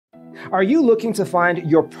Are you looking to find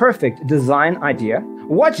your perfect design idea?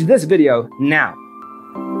 Watch this video now.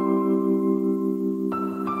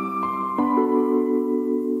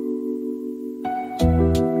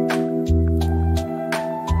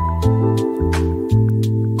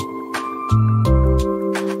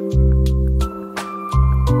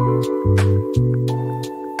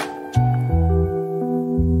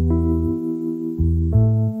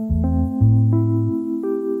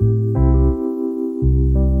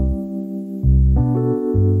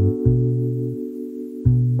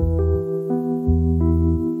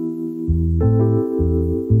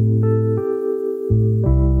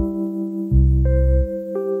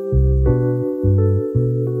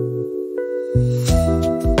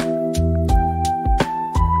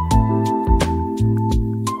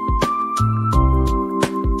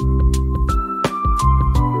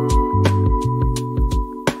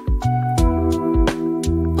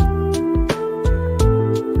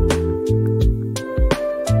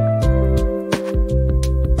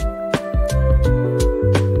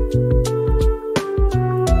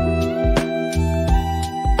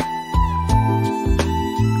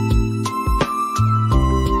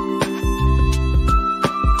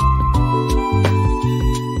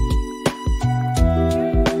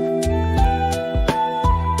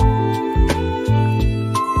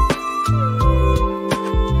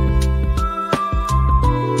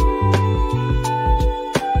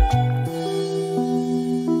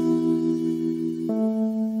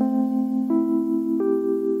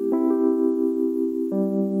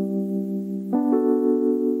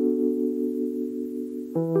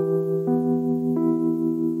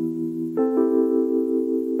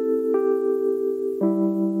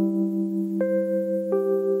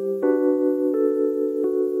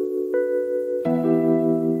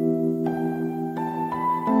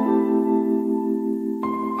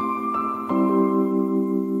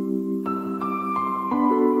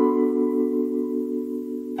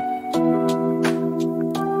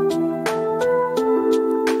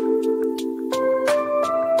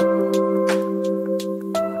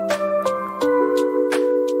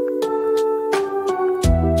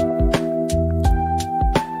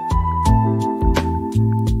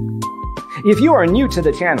 If you are new to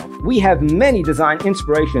the channel, we have many design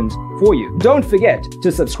inspirations for you. Don't forget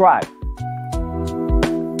to subscribe.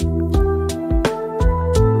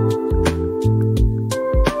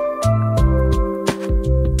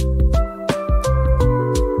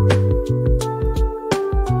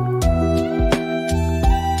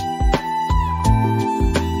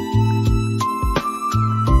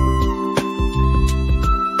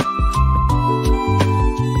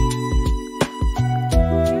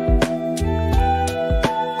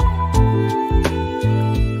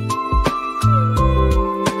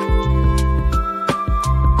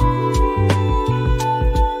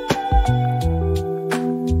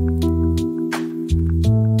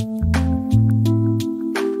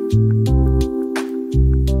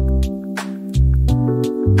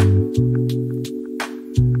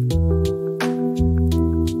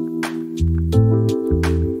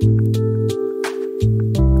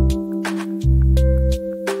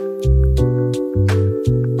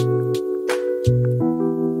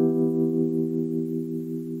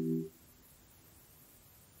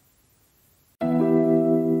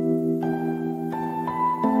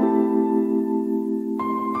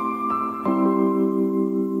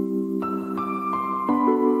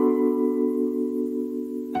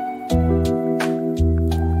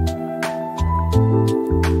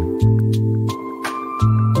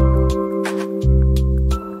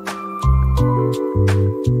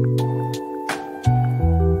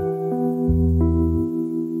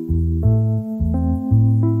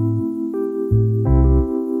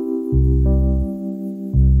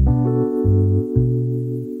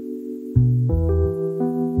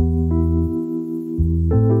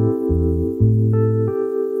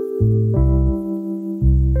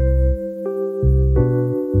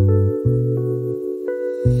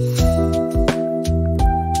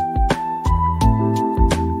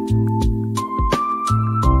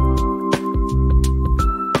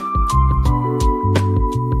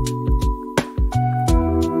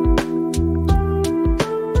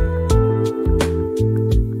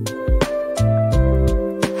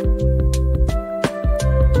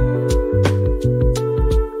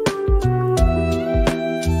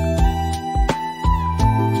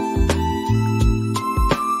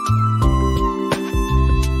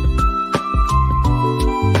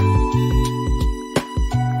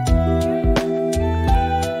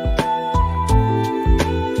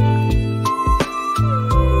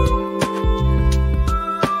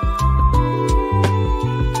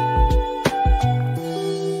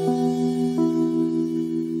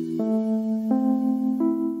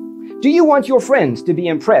 Do you want your friends to be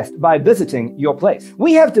impressed by visiting your place?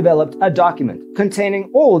 We have developed a document containing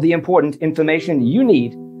all the important information you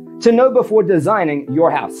need to know before designing your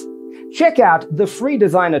house. Check out the free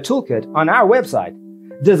designer toolkit on our website,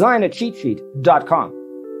 designercheatsheet.com.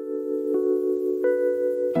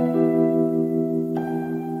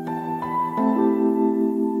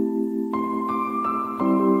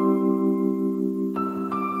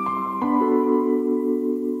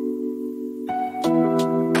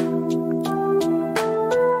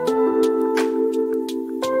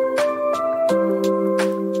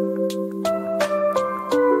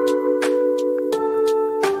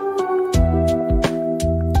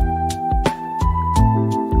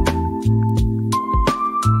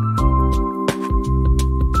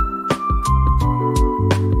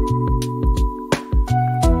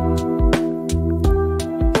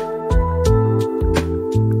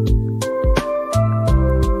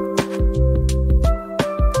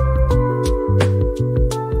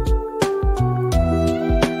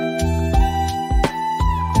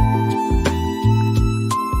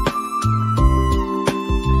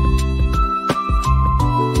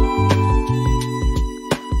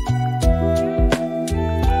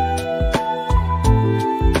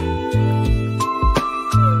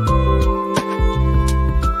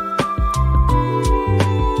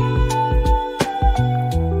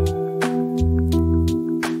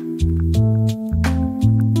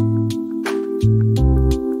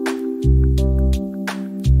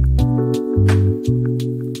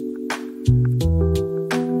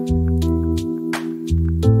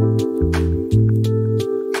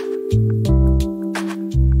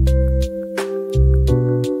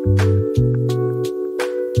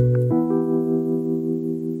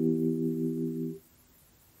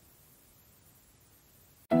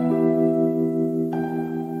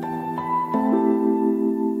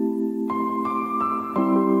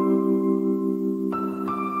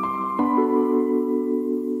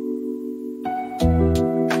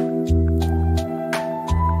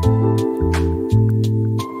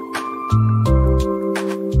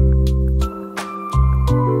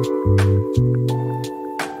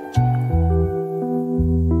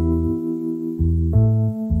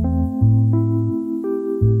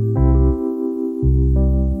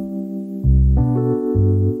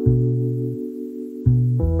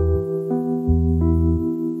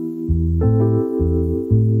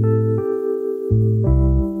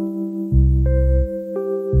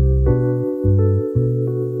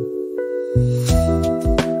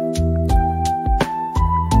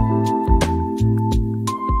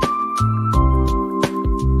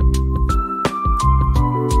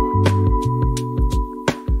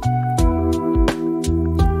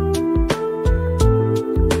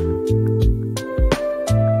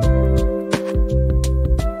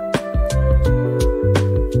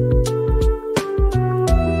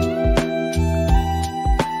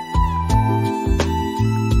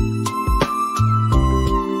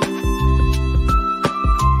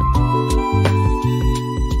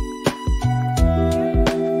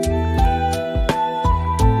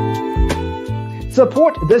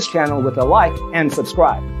 Support this channel with a like and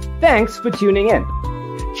subscribe. Thanks for tuning in.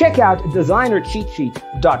 Check out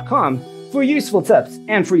designercheatsheet.com for useful tips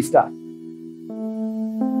and free stuff.